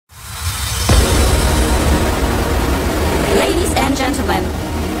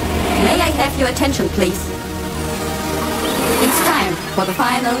your attention, please. It's time for the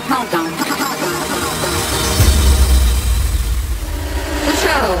final countdown. The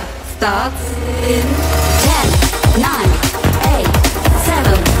show starts in 10, 9, 8,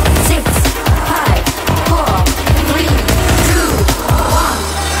 7, 6, 5, 4, 3, 2, 1,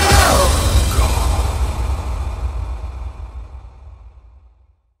 go!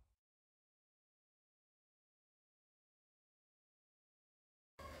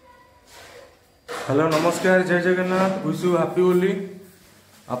 Hello नमस्कार जय Jagannath wish you happy Holi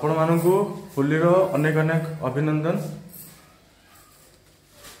आपण मानू होली रो अनेक अनेक अभिनंदन।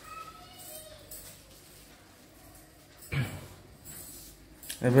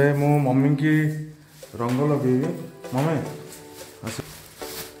 एबे मो मम्मी की रंग लगे मम्मी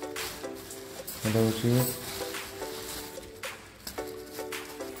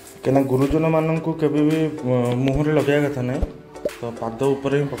क्या गुरुजन मान को केबे भी मुहरे लगे कथा नहीं तो पाद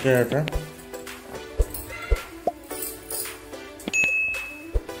ऊपर ही पकाया था।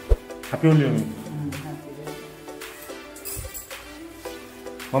 हैप्पी होली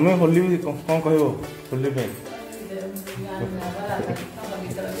मम्मी होली कौन कह होली पे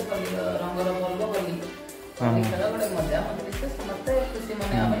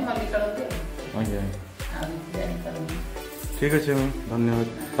ठीक अच्छे धन्यवाद।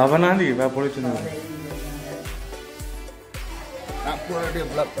 बाबा ना बाबा पड़े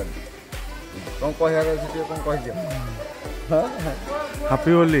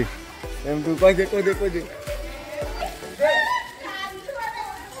हैप्पी होली एमटू कह दे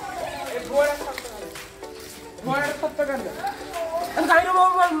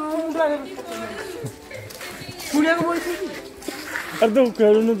अरे तो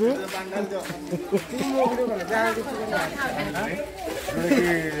करू न तू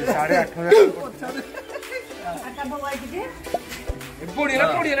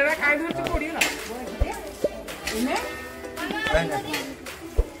 8,500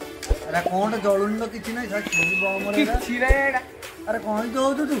 अरे कौन जलुन कि अरे कौन जो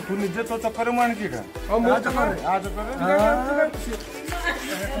तू निजे तो चक्कर में आनी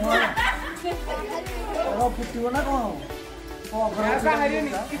फुटो ना कौन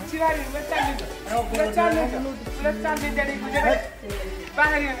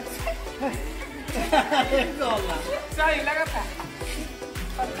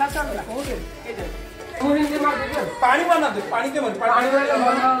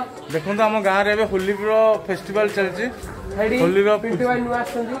देखो आम गाँव में होली फेस्टिवल चलती होली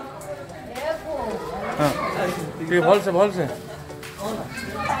भल से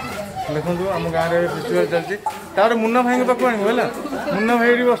देखो आम गाँव में फेस्टिवल चलती मुन्ना भाई पाक आने मुन्ना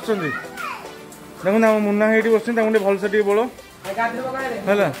भाई बस देखो आम मुन्ना भाई बस भल से बोलो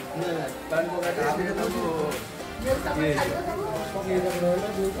है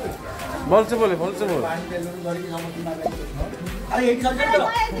भल से बोल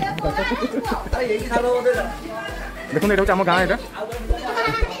देखो ये आम गाँव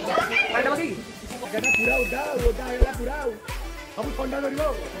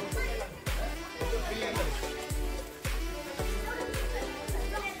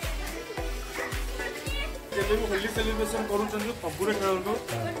होली सेलिब्रेशन करूँ सबुरे खेलु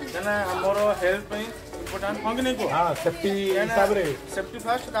क्या आमर हेल्थ इम्पोर्टाट हाँ कि नहीं कह सेफ्टी हिसाब से सेफ्टी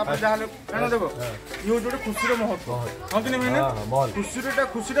फास्ट जहाँ देखो ये हूँ खुशी महत्व हाँ कि नहीं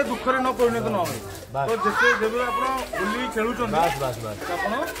खुशी दुखरे न परिणत न हो तो जब आप होली खेलुं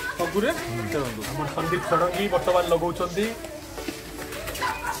सबुरे खेलु संदीप षडंगी बर्तमान लगाऊँ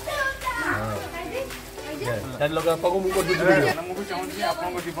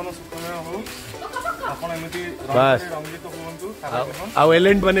जीवन सुखमय हो रंजित हूँ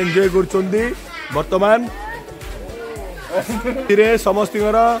एलेंट मैंने एंजॉय कर बर्तमान समस्त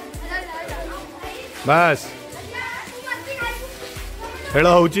बस खेल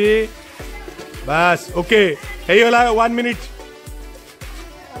हो बस ओके गला 1 मिनिट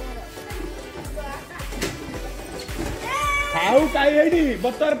खाऊ कहीं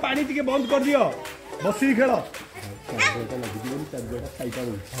बर्तमान पानी टी बंद कर दियो बस खेल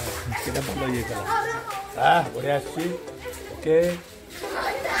बढ़िया ओके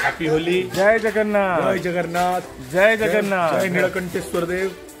हैप्पी होली जय जगन्नाथ जय जगन्नाथ जय जगन्नाथ जय नीलकंठेश्वर देव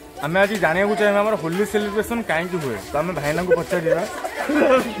आम आज जाना चाहिए आम होली सेलिब्रेशन कहीं हुए तो आम भाईना को पचार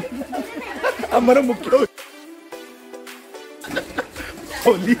आमर मुख्य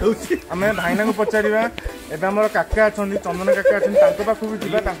होली आम भाईना को पचार एवं आम काका अच्छा चंदन काका अच्छा पाखु भी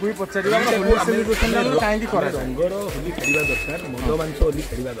जावा भी पचार होली सेलिब्रेशन कहीं रंगर होली खेलवा दरकार मद मांस होली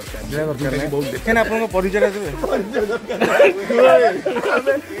खेलवा दरकार देखे आप परिचय देवे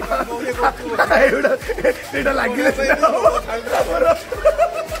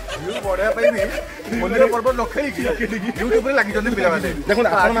बढ़िया होली पर्व न खेल यूट्यूब लगी देखो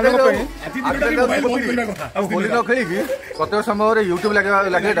होली न खेल प्रत्येक समय यूट्यूब लगे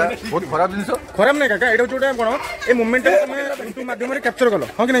बहुत खराब जिन खराब नहीं काका एटा जोटा कोन ए मोमेंट तुम यूट्यूब माध्यम रे कैप्चर कलो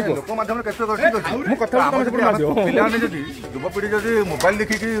हां कि नहीं लोक माध्यम रे कैप्चर कर ठीक अछि मु कथा तुम से मार दियो पिला ने जदी युवपीढ़ी जदी मोबाइल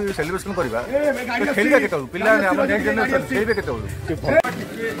देखि कि सेलिब्रेशन करबा खेलबा केतो पिला ने हम नेक्स्ट जनरेशन खेलबा केतो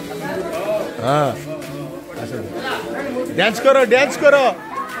हां डांस करो डांस करो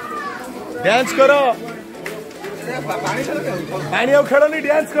डांस करो पानी और खेलो नहीं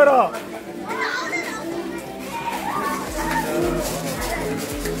डांस करो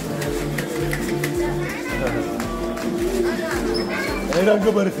रंग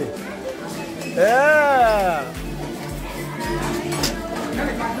बरसे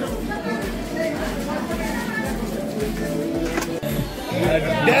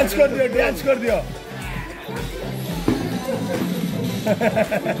डांस कर दियो डांस कर दियो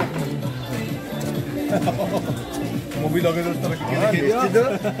मूवी लगे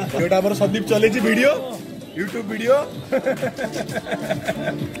जोटा हमर संदीप चले वीडियो यूट्यूब वीडियो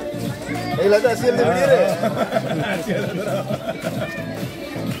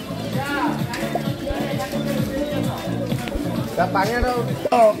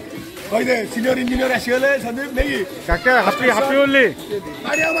कही दे सीनियर इंजीनियर आसीगले संदीप नहीं काका हैप्पी हैप्पी होली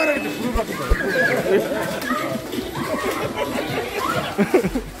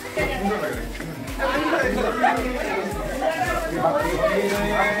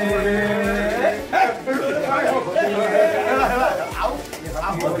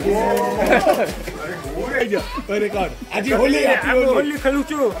आज होली होली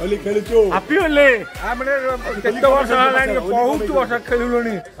खेलुछु होली खेलुछु हैप्पी होली हमने केते वर्ष लाइन बहुत वर्ष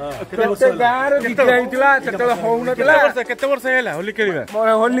खेलुलोनी केते गार दिखाइतला केते होउनतला केते वर्ष हैला होली खेलिबा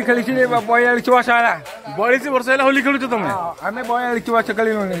होली खेलिछि 42 वर्ष हैला 42 वर्ष हैला होली खेलुछु तमे हमें 42 वर्ष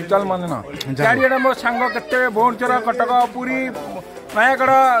खेलिलोनी चल मन न गाड़ीडा मो संग केते बोनचरा कटक पुरी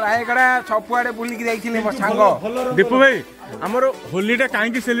नयागढ़ रायगढ़ सबुआड़े बुलिकी जाइथिले मो संग दीपू भाई हमर होलीटा काहे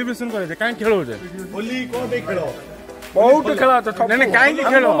की सेलिब्रेशन करे छै काहे खेलो छै होली को दे खेलो बहुत खेल नहीं काहे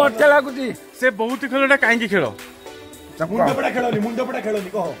खेल मजा लगुची से बहुत खेलटा काहे खेल मुंडपटा खेलनी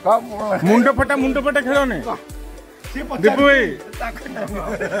कह मुंड फटा खेलनी दीपू भाई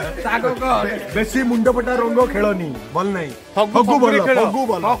बेसी मुंडपटा रंग खेलनी भल नहीं फगु भल गाँव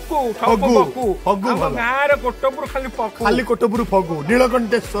कोटपुर खाली कोटपुर फगु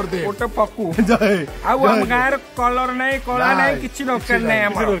नीलकंठेश्वर दे गोटे फकु जय आम गाँव कलर नहीं कला नहीं किसी दरकार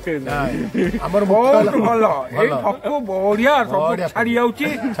नहीं हमर बहुत भल फकु बढ़िया सब छाड़ी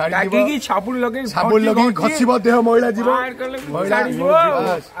जाऊँगी साबुन लगे घसीब देह मैला जीव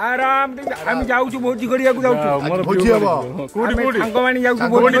आराम आम जाऊँ भोजी करिया जाऊँ भोजी हम सांगमानी जाऊँ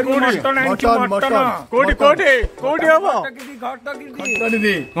भोजी मटन मटन कोठी कोठी कोठी हम घंटा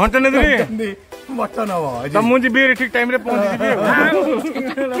नहीं मटन हम तो मुझे भी ठीक टाइम रे पहुंच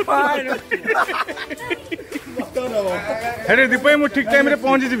अरे दीप मु ठीक टाइम रे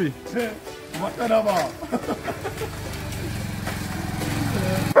पहुंच जीबी मटन हम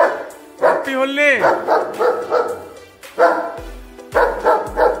happy Holi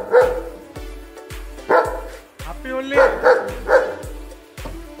happy Holi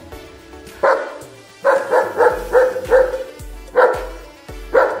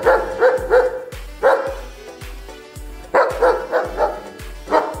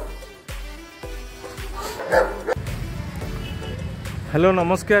hello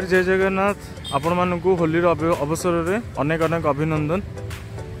नमस्कार जय जगन्नाथ आपण मानक होलीर अवसर में अनेक अनेक अभिनंदन।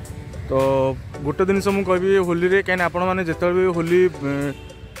 तो गोटे जिन मुझे कहबी होली रे कहीं आपण मैंने जिते भी होली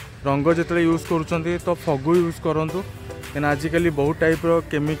रंग जिते यूज करुँच तो फगु यूज करूँ कहीं आजिकल बहुत टाइप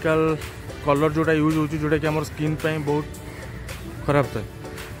केमिकल कलर जोटा यूज हो जोटा कि आम स्किन बहुत खराब थाए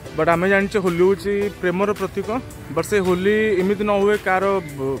बट आम जाने होली हूँ प्रेमर प्रतीक बट से होली एमती न हुए कार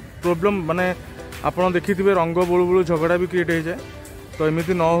प्रोब्लेम माने आपड़ देखि रंग बुलू बुलू झगड़ा भी क्रिएट हो जाए तो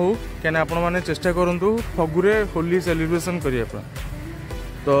एमती न हो कहीं आपण मैंने चेष्टा करूँ फगुरे होली सेलिब्रेशन करने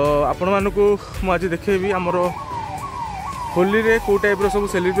तो आपण मानक मुझे देखेबी आमर होली रे को टाइप सब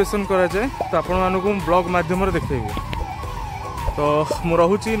सेलिब्रेशन करा जाए तो आपण मानक ब्लॉग माध्यम देखेबी। तो मु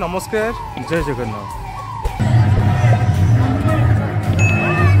रहुची नमस्कार जय जगन्नाथ।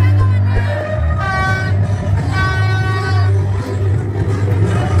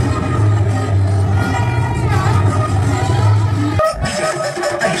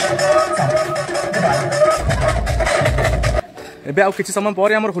 एबे आउ किसी समय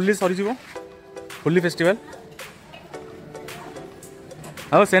पर हमर होली सरी जीवो होली फेस्टिवल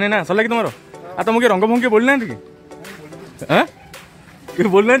आओ सेने ना सरला कि तुम आ तुम रंग भंग बोलना कि हाँ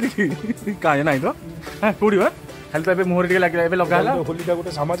बोलना कि कहीं ना तो हाँ कौटी बा ଖାଲି ତ ଏବେ ମୁହଁରେ ଟିକେ ଲାଗିଲା ଏବେ ଲଗା ହେଲା ହୋଲିଟା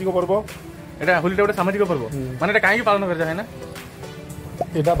ଗୋଟେ ସାମାଜିକ ପର୍ବ ଏଟା ହୋଲିଟା ଗୋଟେ ସାମାଜିକ ପର୍ବ ମାନେ ଏଟା କାହିଁକି ପାଳନ କରାଯାଏ ନା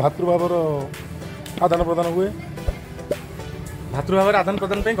ଏଇଟା ଭାତୃଭାବର ଆଦାନ ପ୍ରଦାନ ହୁଏ ଭାତୃଭାବର ଆଦାନ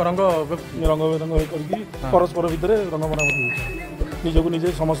ପ୍ରଦାନ ପାଇଁ ରଙ୍ଗ ରଙ୍ଗ କରିକି ପରସ୍ପର ଭିତରେ ରଙ୍ଗ ବନାବନି ନିଜକୁ ନିଜେ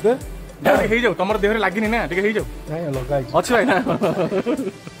ସମସ୍ତେ ହେଇଯାଉ ତମର ଦେହରେ ଲାଗିନି ନା ଟିକେ ହେଇଯାଉ ନାଇଁ ଲଗାଇଛି ଅଛି ଭାଇ ନା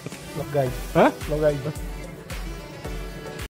ଲଗାଇଛି